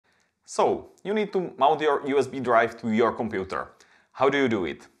So, you need to mount your USB drive to your computer. How do you do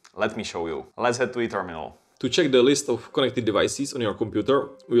it? Let me show you. Let's head to the terminal. To check the list of connected devices on your computer,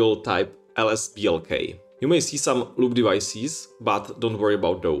 we'll type lsblk. You may see some loop devices, but don't worry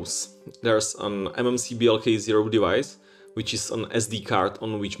about those. There's an MMC-BLK0 device, which is an SD card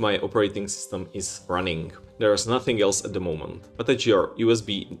on which my operating system is running. There's nothing else at the moment. Attach your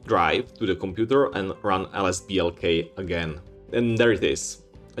USB drive to the computer and run lsblk again. And there it is.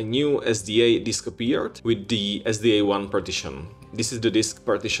 A new SDA disk appeared with the SDA1 partition. This is the disk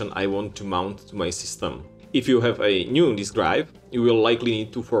partition I want to mount to my system. If you have a new disk drive, you will likely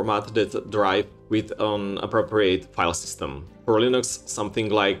need to format that drive with an appropriate file system. For Linux, something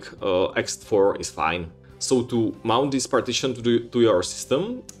like ext4 is fine. So to mount this partition to your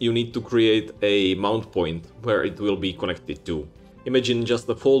system, you need to create a mount point where it will be connected to. Imagine just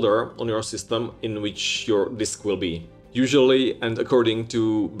a folder on your system in which your disk will be. Usually, and according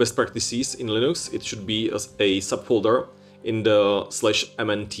to best practices in Linux, it should be a subfolder in the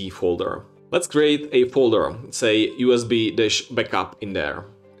 /mnt folder. Let's create a folder, say USB-backup in there.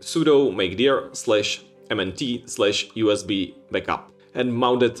 Sudo make dir /mnt/USB backup and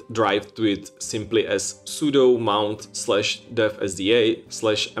mount that drive to it simply as sudo mount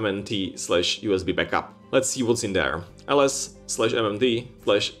 /dev/sda/mnt/USB backup. Let's see what's in there.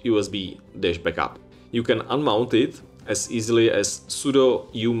 ls/mnt/USB backup. You can unmount it as easily as sudo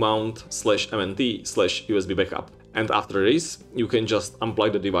umount /mnt/USB backup. And after this, you can just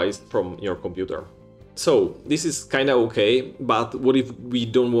unplug the device from your computer. So this is kinda okay, but what if we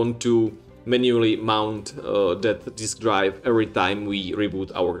don't want to manually mount that disk drive every time we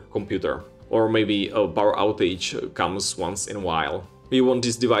reboot our computer? Or maybe a power outage comes once in a while. We want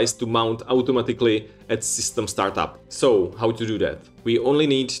this device to mount automatically at system startup. So how to do that? We only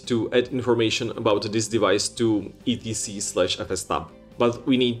need to add information about this device to etc/fstab, but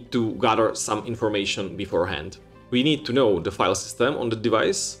we need to gather some information beforehand. We need to know the file system on the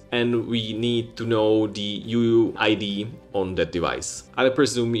device, and we need to know the UUID on that device. I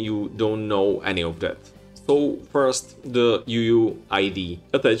presume you don't know any of that. So first, the UUID.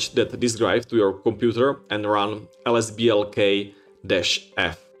 Attach that disk drive to your computer and run lsblk-f.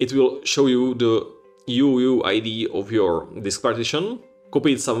 It will show you the UUID of your disk partition.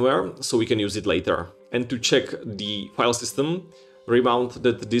 Copy it somewhere so we can use it later. And to check the file system, remount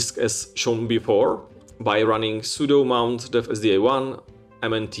that disk as shown before by running sudo mount dev/sda1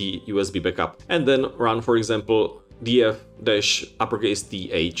 mnt USB backup, and then run, for example,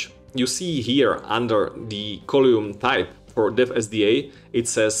 df-th. You see here under the column type for dev/sda, it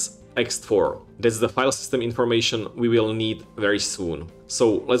says ext4. That's the file system information we will need very soon.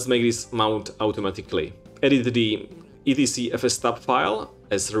 So let's make this mount automatically. Edit the etc/fstab file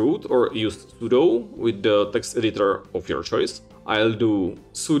as root or use sudo with the text editor of your choice. I'll do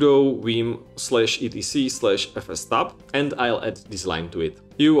sudo vim /etc/fstab and I'll add this line to it.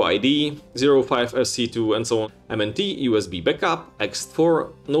 UID 05fc2 and so on. mnt USB backup,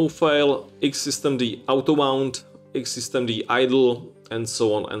 ext4, no file, xsystemd automount, xsystemd idle, and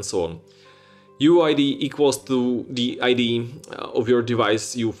so on and so on. UID equals to the ID of your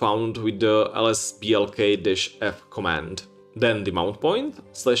device you found with the lsblk-f command. Then the mount point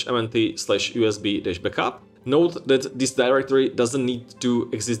 /mnt/USB-backup. Note that this directory doesn't need to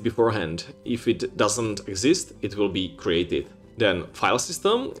exist beforehand. If it doesn't exist, it will be created. Then file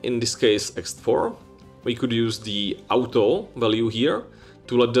system, in this case ext4. We could use the auto value here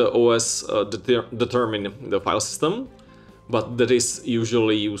to let the OS determine the file system, but that is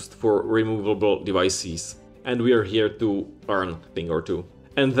usually used for removable devices. And we are here to learn a thing or two.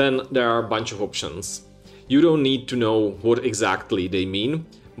 And then there are a bunch of options. You don't need to know what exactly they mean,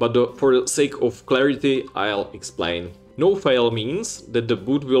 but for the sake of clarity, I'll explain. No fail means that the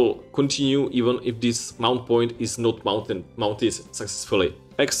boot will continue even if this mount point is not mounted successfully.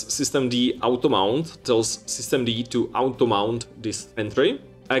 xsystemd automount tells systemd to automount this entry.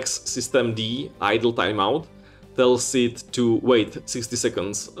 xsystemd idle timeout tells it to wait 60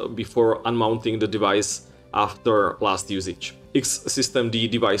 seconds before unmounting the device after last usage. xsystemd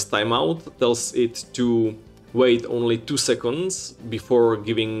device timeout tells it to wait only 2 seconds before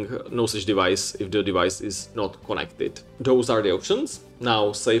giving no such device if the device is not connected. Those are the options.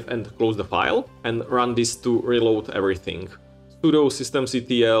 Now save and close the file and run this to reload everything. Sudo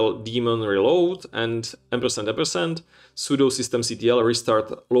systemctl daemon reload and && sudo systemctl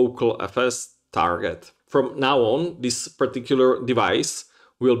restart local fs target. From now on, this particular device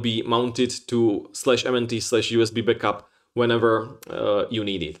will be mounted to /mnt/USB backup whenever you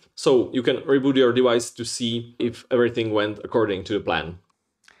need it. So you can reboot your device to see if everything went according to the plan.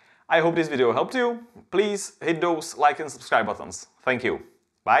 I hope this video helped you. Please hit those like and subscribe buttons. Thank you.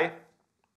 Bye.